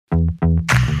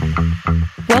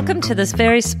Welcome to this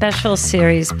very special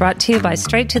series brought to you by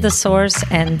Straight to the Source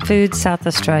and Food South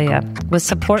Australia, with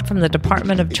support from the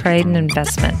Department of Trade and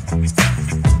Investment.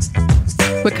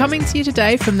 We're coming to you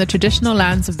today from the traditional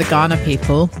lands of the Kaurna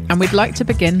people, and we'd like to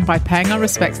begin by paying our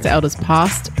respects to elders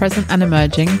past, present and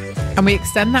emerging, and we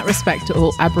extend that respect to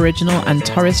all Aboriginal and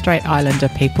Torres Strait Islander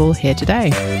people here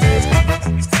today.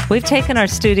 We've taken our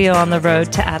studio on the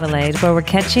road to Adelaide, where we're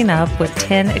catching up with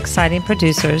 10 exciting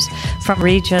producers from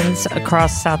regions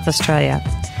across South Australia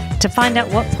to find out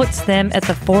what puts them at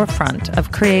the forefront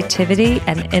of creativity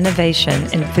and innovation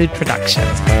in food production.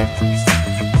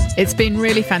 It's been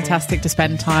really fantastic to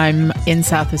spend time in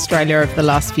South Australia over the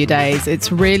last few days.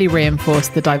 It's really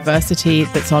reinforced the diversity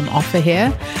that's on offer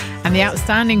here and the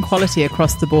outstanding quality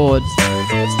across the board.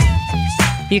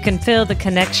 You can feel the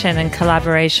connection and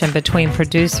collaboration between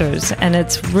producers, and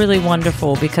it's really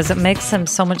wonderful because it makes them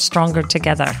so much stronger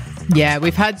together. Yeah,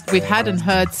 we've had and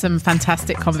heard some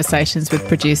fantastic conversations with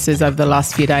producers over the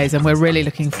last few days, and we're really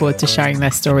looking forward to sharing their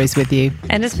stories with you.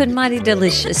 And it's been mighty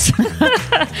delicious.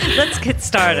 Let's get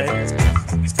started.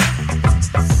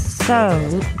 So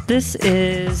this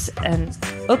is an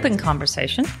open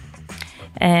conversation,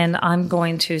 and I'm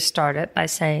going to start it by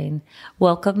saying,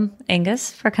 welcome,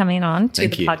 Angus, for coming on to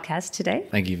the podcast today.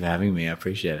 Thank you for having me. I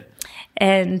appreciate it.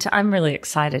 And I'm really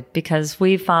excited because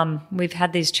we've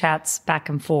had these chats back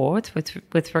and forth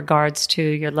with regards to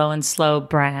your Low and Slow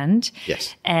brand.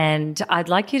 Yes. And I'd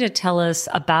like you to tell us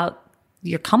about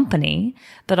your company,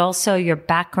 but also your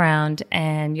background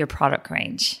and your product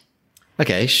range.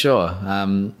 Okay, sure.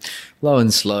 Low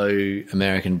and Slow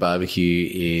American Barbecue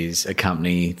is a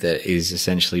company that is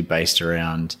essentially based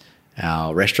around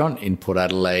our restaurant in Port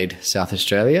Adelaide, South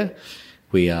Australia.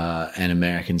 We are an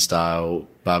American-style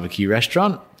barbecue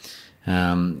restaurant,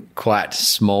 quite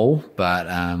small, but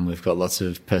we've got lots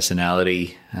of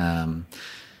personality and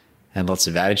lots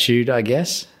of attitude, I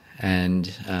guess.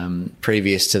 And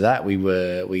previous to that,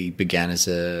 we began as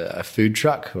a food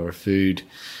truck or a food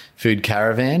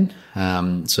caravan,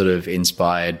 sort of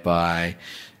inspired by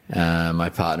my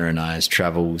partner and I's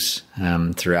travels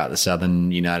throughout the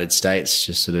southern United States,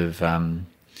 just sort of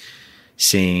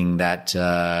seeing that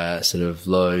sort of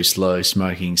low, slow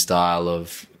smoking style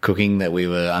of cooking that we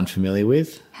were unfamiliar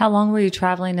with. How long were you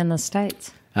traveling in the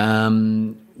States?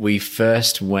 I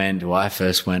first went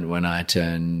when I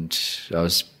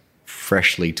was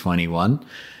freshly 21.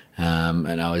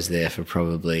 And I was there for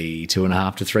probably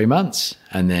 2.5 to 3 months.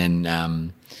 And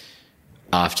then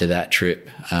after that trip,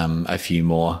 a few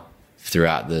more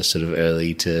throughout the sort of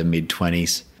early to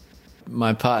mid-20s.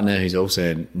 My partner, who's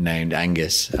also named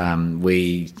Angus,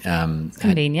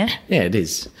 convenient. Yeah, it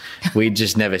is. We'd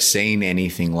just never seen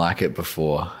anything like it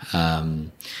before.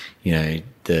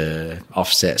 The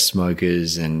offset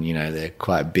smokers and, they're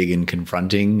quite big and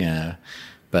confronting,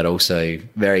 but also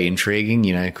very intriguing,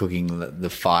 cooking the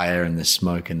fire and the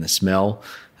smoke and the smell.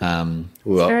 It's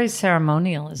very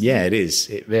ceremonial, isn't it? Yeah, it is.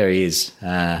 It very is.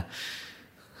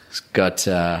 It's got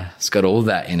all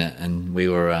that in it. And we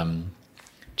were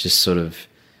just sort of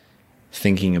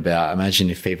thinking about,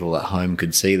 imagine if people at home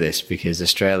could see this, because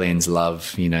Australians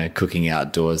love, cooking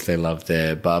outdoors. They love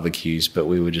their barbecues. But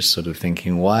we were just sort of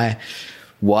thinking, why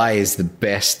is the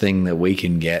best thing that we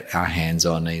can get our hands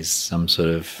on is some sort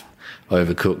of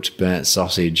overcooked burnt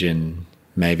sausage and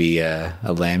maybe a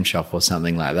lamb chop or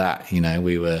something like that.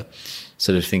 We were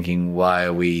sort of thinking, why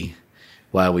are we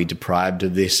deprived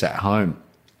of this at home?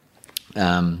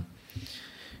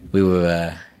 We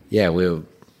were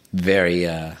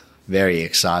very, very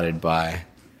excited by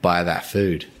that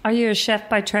food. Are you a chef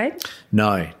by trade?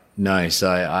 No.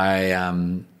 So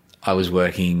I was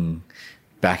working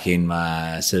back in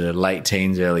my sort of late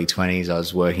teens, early 20s. I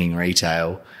was working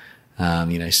retail,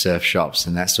 surf shops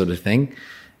and that sort of thing.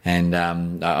 And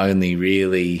I only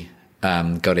really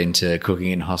got into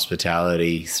cooking and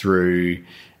hospitality through,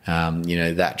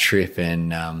 that trip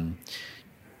and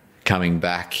coming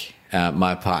back.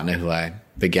 My partner, who I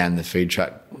began the food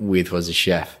truck with, was a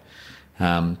chef.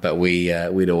 But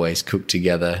we'd always cooked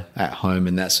together at home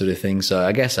and that sort of thing. So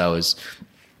I guess I was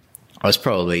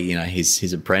probably,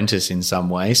 his apprentice in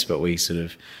some ways, but we sort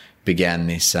of began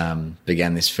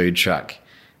this food truck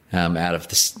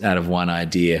out of one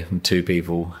idea from two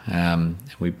people.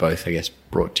 We both, I guess,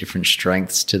 brought different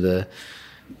strengths to the,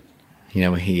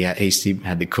 he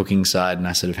had the cooking side and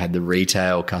I sort of had the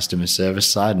retail customer service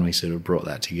side, and we sort of brought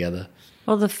that together.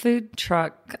 Well, the food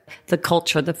truck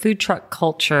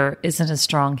culture isn't as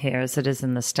strong here as it is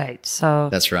in the States. So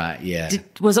that's right, yeah.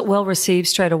 Was it well received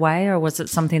straight away, or was it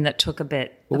something that took a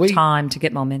bit of time to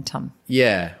get momentum?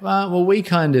 Yeah, well, we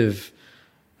kind of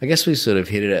I guess we sort of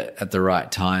hit it at the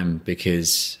right time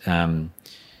because when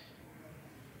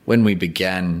we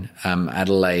began,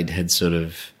 Adelaide had sort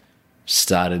of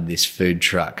started this food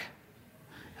truck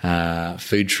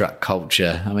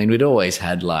culture. I mean, we'd always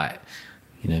had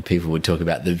people would talk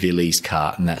about the Villies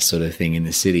cart and that sort of thing in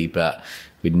the city, but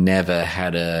we'd never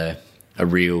had a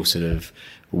real sort of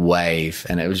wave.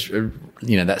 And it was,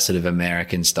 that sort of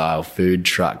American style food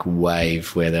truck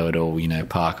wave where they would all,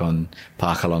 park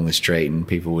along the street and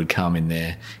people would come in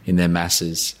their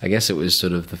masses. I guess it was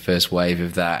sort of the first wave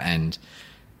of that, and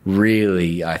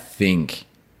really, I think,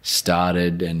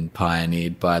 started and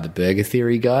pioneered by the Burger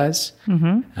Theory guys.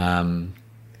 Mm-hmm.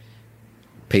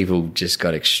 People just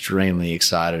got extremely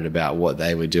excited about what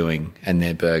they were doing and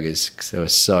their burgers because they were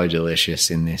so delicious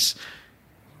in this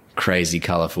crazy,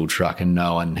 colourful truck, and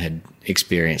no one had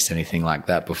experienced anything like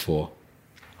that before.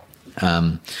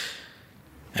 And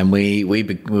we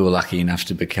were lucky enough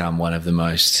to become one of the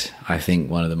most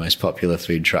popular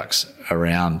food trucks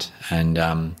around,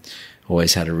 and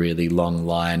always had a really long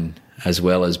line, as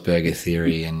well as Burger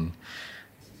Theory and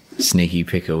Sneaky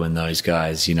Pickle and those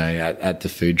guys, at the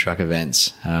food truck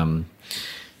events.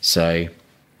 So,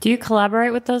 do you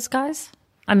collaborate with those guys?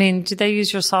 I mean, do they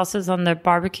use your sauces on their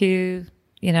barbecue,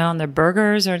 on their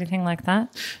burgers or anything like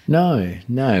that? No,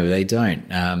 they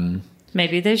don't.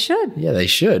 Maybe they should. Yeah, they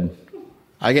should.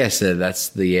 I guess that's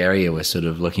the area we're sort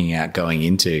of looking at going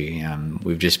into.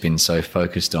 We've just been so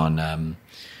focused on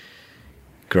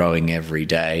growing every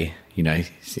day,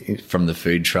 from the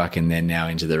food truck and then now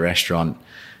into the restaurant,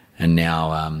 and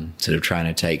now sort of trying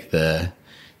to take the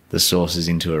sauces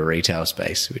into a retail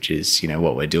space, which is,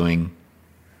 what we're doing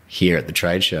here at the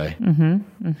trade show.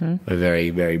 Mm-hmm, mm-hmm. We're very,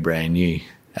 very brand new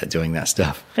at doing that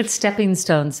stuff. It's stepping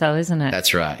stones, though, isn't it?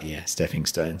 That's right, yeah, stepping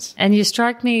stones. And you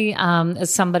strike me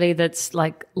as somebody that's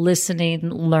like listening,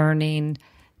 learning,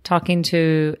 talking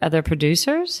to other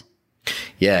producers.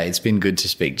 Yeah, it's been good to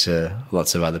speak to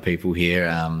lots of other people here,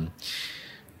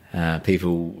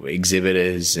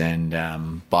 exhibitors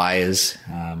and buyers.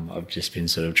 I've just been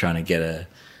sort of trying to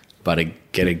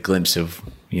get a glimpse of,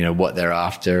 what they're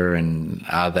after, and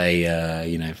are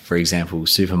they, for example,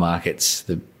 supermarkets.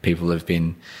 The people have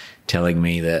been telling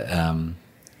me that,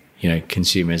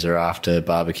 consumers are after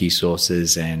barbecue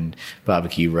sauces and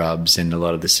barbecue rubs, and a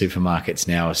lot of the supermarkets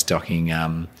now are stocking,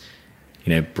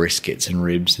 briskets and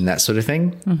ribs and that sort of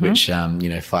thing, mm-hmm. which,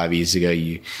 5 years ago,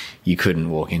 you couldn't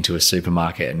walk into a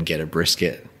supermarket and get a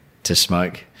brisket to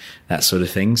smoke, that sort of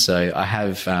thing. So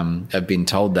I've been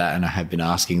told that, and I have been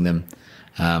asking them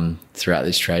throughout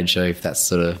this trade show if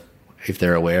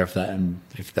they're aware of that and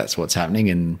if that's what's happening.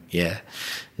 And yeah,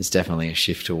 it's definitely a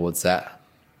shift towards that.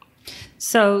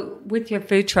 So with your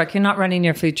food truck, you're not running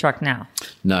your food truck now?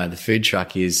 No, the food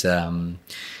truck is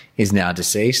now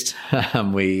deceased.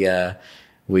 We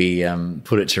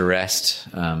put it to rest.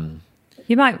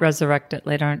 You might resurrect it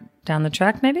later down the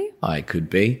track, maybe? It could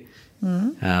be.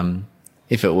 Mm-hmm.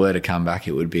 If it were to come back,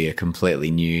 it would be a completely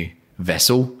new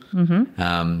vessel.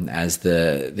 Mm-hmm. As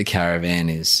the caravan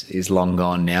is long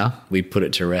gone now. We put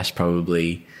it to rest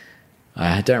probably,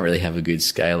 I don't really have a good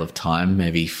scale of time,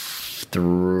 maybe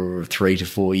 3 to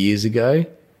 4 years ago.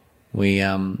 We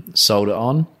sold it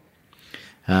on.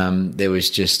 There was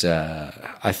just,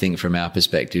 I think from our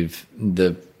perspective,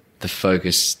 the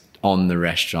focus on the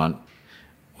restaurant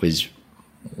was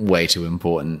way too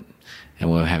important,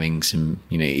 and we were having some,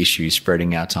 issues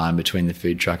spreading our time between the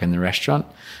food truck and the restaurant.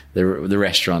 The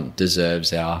restaurant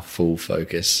deserves our full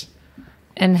focus.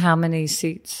 And how many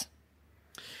seats?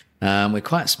 We're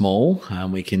quite small.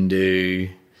 We can do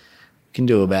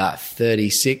about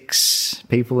 36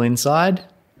 people inside,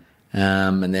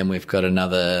 and then we've got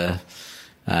another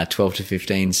 12 to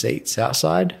 15 seats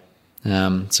outside.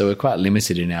 So we're quite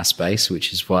limited in our space,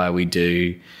 which is why we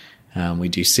do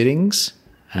sittings.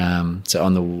 So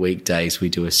on the weekdays we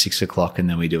do a 6:00 and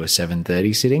then we do a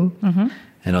 7:30 sitting. Mm-hmm.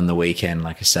 And on the weekend,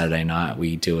 like a Saturday night,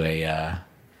 we do a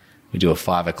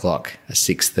 5:00, a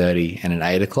 6:30 and an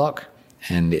 8:00.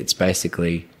 And it's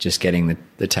basically just getting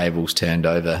the tables turned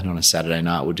over. And on a Saturday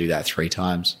night, we'll do that 3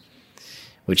 times,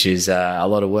 which is a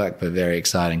lot of work, but very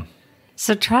exciting.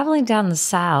 So traveling down the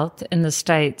South in the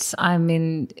States, I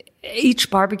mean, each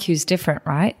barbecue is different,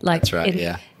 right? That's right,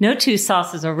 yeah. No two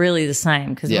sauces are really the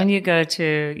same, because when you go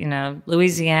to,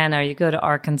 Louisiana, or you go to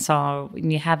Arkansas,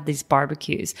 and you have these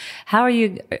barbecues, are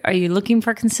you looking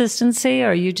for consistency, or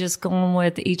are you just going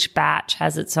with each batch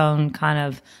has its own kind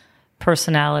of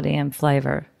personality and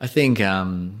flavor? I think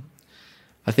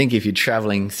if you're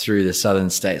traveling through the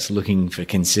southern states looking for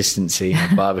consistency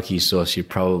in barbecue sauce, you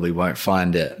probably won't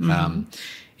find it. Mm-hmm.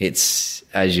 it's,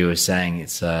 as you were saying,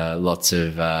 it's lots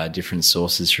of different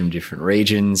sources from different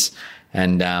regions,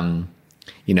 and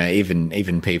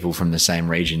even people from the same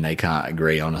region, they can't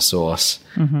agree on a sauce.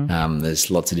 There's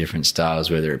lots of different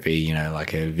styles, whether it be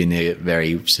like a vinegar,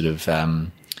 very sort of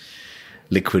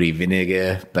liquidy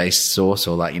vinegar based sauce,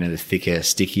 or like the thicker,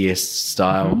 stickier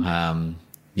style.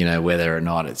 Whether or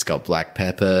not it's got black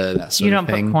pepper, that sort of thing. You don't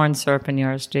put corn syrup in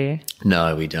yours, do you?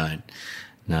 No, we don't.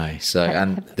 No. So,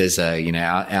 and there's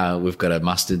we've got a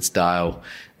mustard style,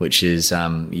 which is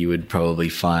you would probably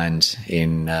find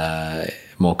in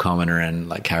more common around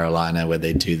like Carolina, where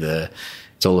they do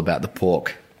it's all about the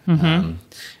pork. And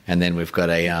then we've got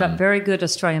We've got very good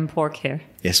Australian pork here.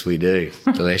 Yes, we do.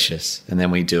 Delicious. And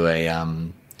then we do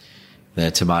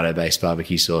the tomato-based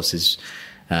barbecue sauce is,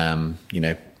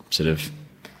 sort of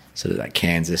that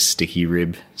Kansas sticky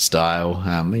rib style.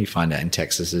 You find that in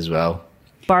Texas as well.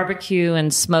 Barbecue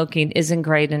and smoking isn't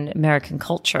great in American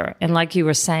culture. And like you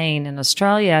were saying, in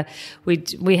Australia,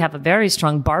 we have a very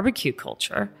strong barbecue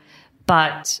culture,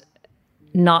 but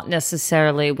not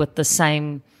necessarily with the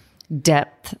same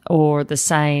depth or the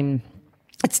same,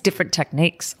 it's different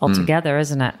techniques altogether,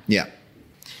 isn't it? Yeah.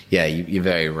 Yeah, you're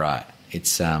very right.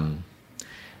 It's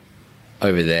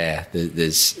over there,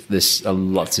 there's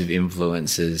lots of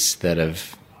influences that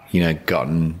have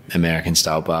gotten American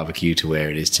style barbecue to where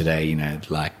it is today.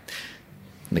 Like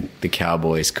the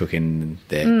cowboys cooking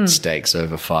their steaks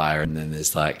over fire, and then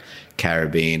there's like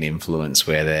Caribbean influence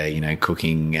where they're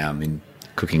cooking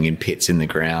in pits in the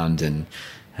ground, and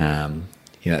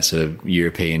that sort of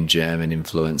European German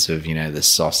influence of the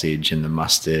sausage and the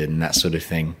mustard and that sort of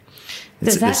thing.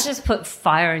 Does that just put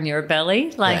fire in your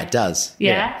belly? Yeah, it does.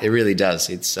 Yeah, it really does.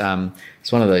 It's one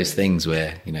of those things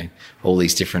where all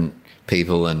these different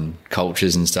people and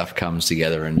cultures and stuff comes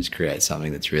together and just creates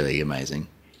something that's really amazing.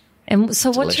 And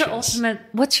so, Delicious.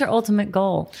 what's your ultimate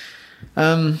goal?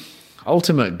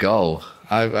 Ultimate goal,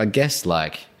 I guess.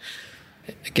 I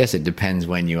guess it depends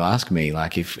when you ask me.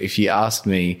 Like if you asked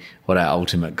me what our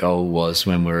ultimate goal was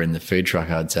when we were in the food truck,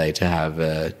 I'd say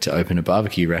to open a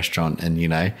barbecue restaurant and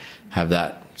have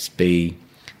that be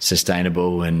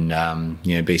sustainable and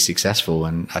be successful.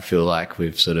 And I feel like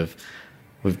we've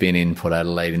been in Port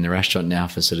Adelaide in the restaurant now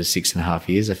for sort of 6.5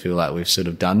 years. I feel like we've sort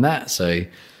of done that. So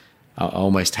I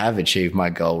almost have achieved my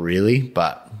goal, really.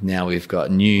 But now we've got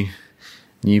new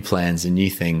plans and new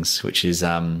things, which is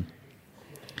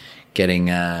getting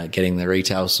the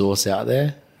retail sauce out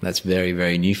there. That's very,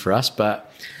 very new for us.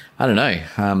 But I don't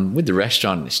know. With the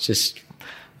restaurant, I just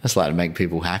like to make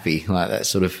people happy. Like that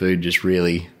sort of food just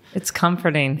really... It's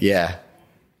comforting. Yeah.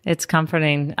 It's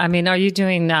comforting. I mean, are you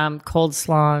doing cold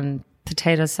slaw and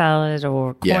potato salad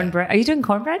or cornbread? Are you doing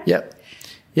cornbread? Yep.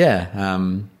 Yeah.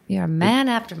 You're a man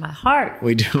after my heart.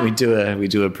 We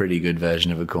do a pretty good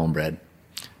version of a cornbread,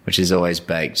 which is always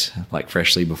baked like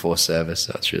freshly before service,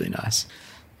 so it's really nice.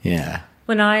 Yeah.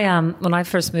 When I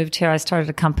first moved here, I started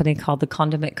a company called the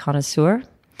Condiment Connoisseur,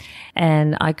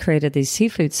 and I created these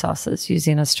seafood sauces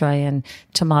using Australian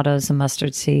tomatoes and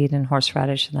mustard seed and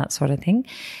horseradish and that sort of thing.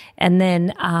 And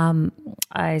then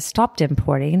I stopped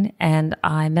importing, and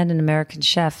I met an American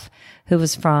chef who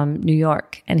was from New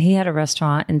York, and he had a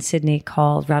restaurant in Sydney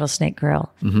called Rattlesnake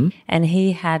Grill. Mm-hmm. And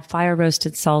he had fire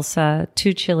roasted salsa,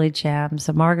 2 chili jams,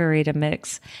 a margarita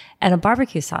mix, and a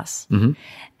barbecue sauce. Mm-hmm.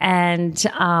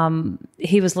 And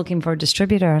he was looking for a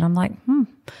distributor, and I'm like,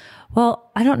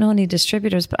 well, I don't know any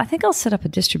distributors, but I think I'll set up a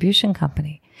distribution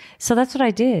company. So that's what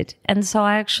I did. And so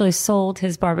I actually sold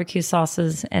his barbecue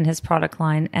sauces and his product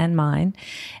line and mine.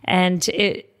 And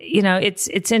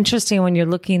it's interesting when you're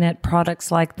looking at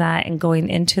products like that and going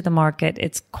into the market.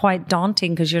 It's quite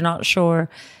daunting because you're not sure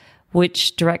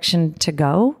which direction to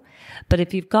go. But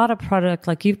if you've got a product,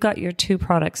 like you've got your 2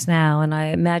 products now, and I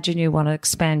imagine you want to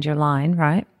expand your line,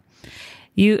 right?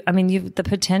 The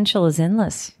potential is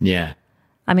endless. Yeah.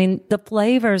 I mean, the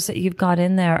flavors that you've got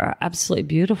in there are absolutely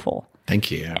beautiful.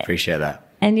 Thank you. I appreciate that.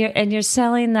 And you're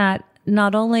selling that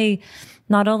not only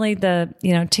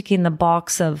the, ticking the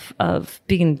box of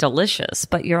being delicious,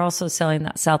 but you're also selling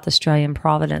that South Australian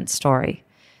Providence story.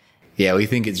 Yeah, we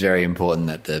think it's very important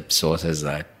that the sauce has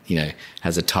a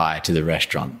tie to the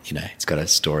restaurant. It's got a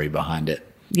story behind it.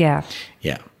 Yeah.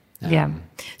 Yeah. Yeah.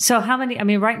 So how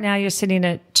many, right now you're sitting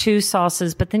at 2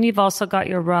 sauces, but then you've also got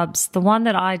your rubs. The one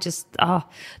that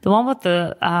the one with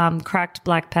the cracked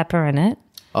black pepper in it.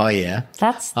 Oh, yeah.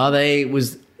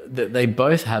 They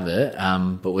both have it,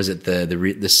 but was it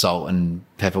the salt and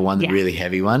pepper one, the really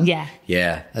heavy one? Yeah.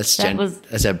 Yeah.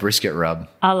 That's our brisket rub.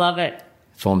 I love it.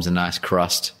 Forms a nice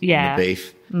crust in the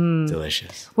beef.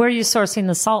 Delicious. Where are you sourcing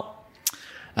the salt?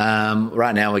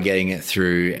 Right now we're getting it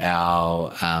through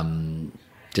our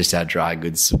just our dry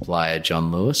goods supplier,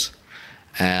 John Lewis.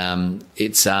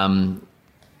 It's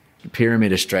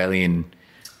Pyramid Australian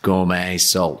gourmet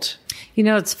salt. You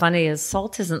know, what's funny is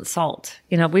salt isn't salt.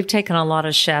 You know, we've taken a lot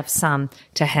of chefs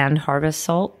to hand harvest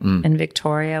salt in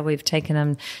Victoria. We've taken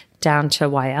them down to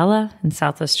Whyalla in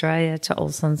South Australia, to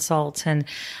Olsen Salt. And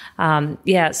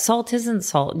salt isn't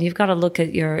salt. And you've got to look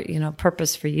at your,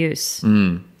 purpose for use.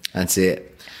 That's it.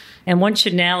 And once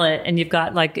you nail it, and you've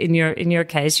got, like in your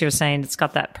case, you're saying it's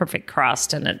got that perfect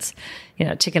crust and it's,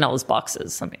 ticking all those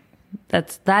boxes. I mean,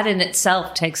 that in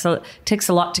itself takes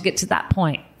a lot to get to that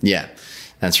point. Yeah,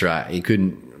 that's right. You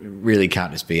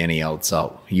can't just be any old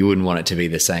salt. You wouldn't want it to be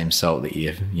the same salt that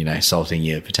you're, salting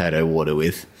your potato water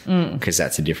with, because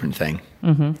that's a different thing.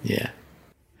 Mm-hmm. Yeah.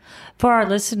 For our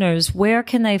listeners, where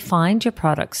can they find your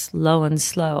products, Low and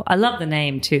Slow? I love the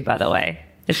name too, by the way.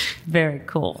 It's very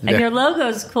cool. And your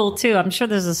logo's cool too. I'm sure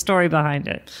there's a story behind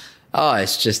it. Oh,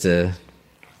 it's just a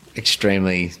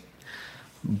extremely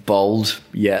bold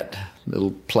yet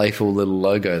playful little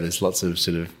logo. There's lots of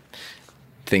sort of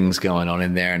things going on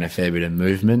in there and a fair bit of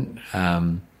movement.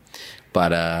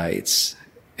 But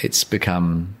it's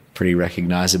become pretty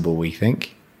recognizable, we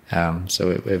think.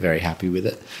 So we're very happy with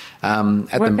it.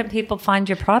 Where can people find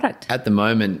your product? At the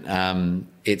moment,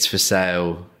 it's for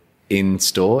sale in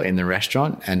store, in the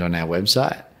restaurant, and on our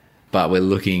website. But we're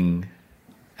looking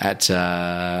at...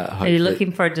 Are you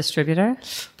looking for a distributor?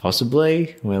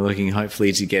 Possibly. We're looking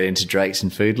hopefully to get into Drake's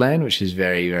and Foodland, which is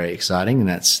very, very exciting. And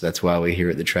that's why we're here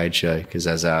at the trade show, because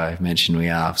as I mentioned, we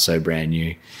are so brand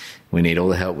new. We need all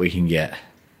the help we can get.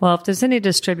 Well, if there's any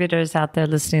distributors out there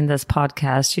listening to this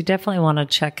podcast, you definitely want to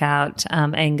check out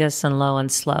Angus and Low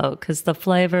and Slow, because the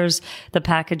flavors, the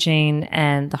packaging,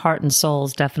 and the heart and soul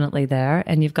is definitely there.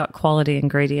 And you've got quality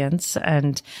ingredients.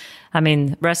 And,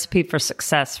 recipe for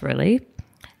success, really.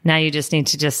 Now you just need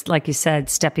to like you said,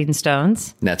 stepping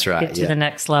stones. That's right. Get to the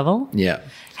next level. Yeah.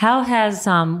 How has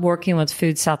working with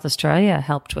Food South Australia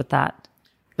helped with that?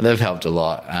 They've helped a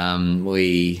lot.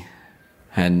 We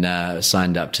had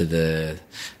signed up to the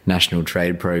National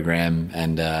Trade Program,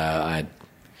 and I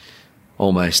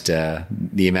almost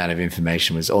the amount of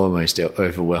information was almost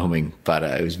overwhelming, but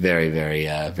it was very, very,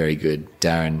 very good.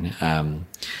 Darren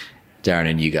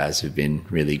and you guys have been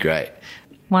really great.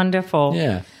 Wonderful.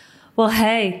 Yeah. Well,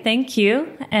 hey, thank you.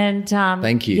 And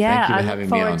thank you. Yeah, thank you for having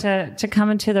me on. I look forward to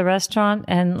coming to the restaurant.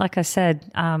 And like I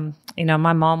said,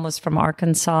 my mom was from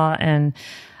Arkansas, and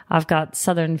I've got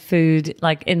Southern food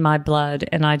like in my blood,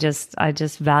 and I just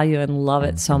value and love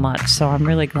it so much. So I'm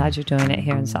really glad you're doing it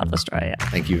here in South Australia.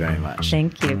 Thank you very much.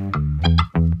 Thank you.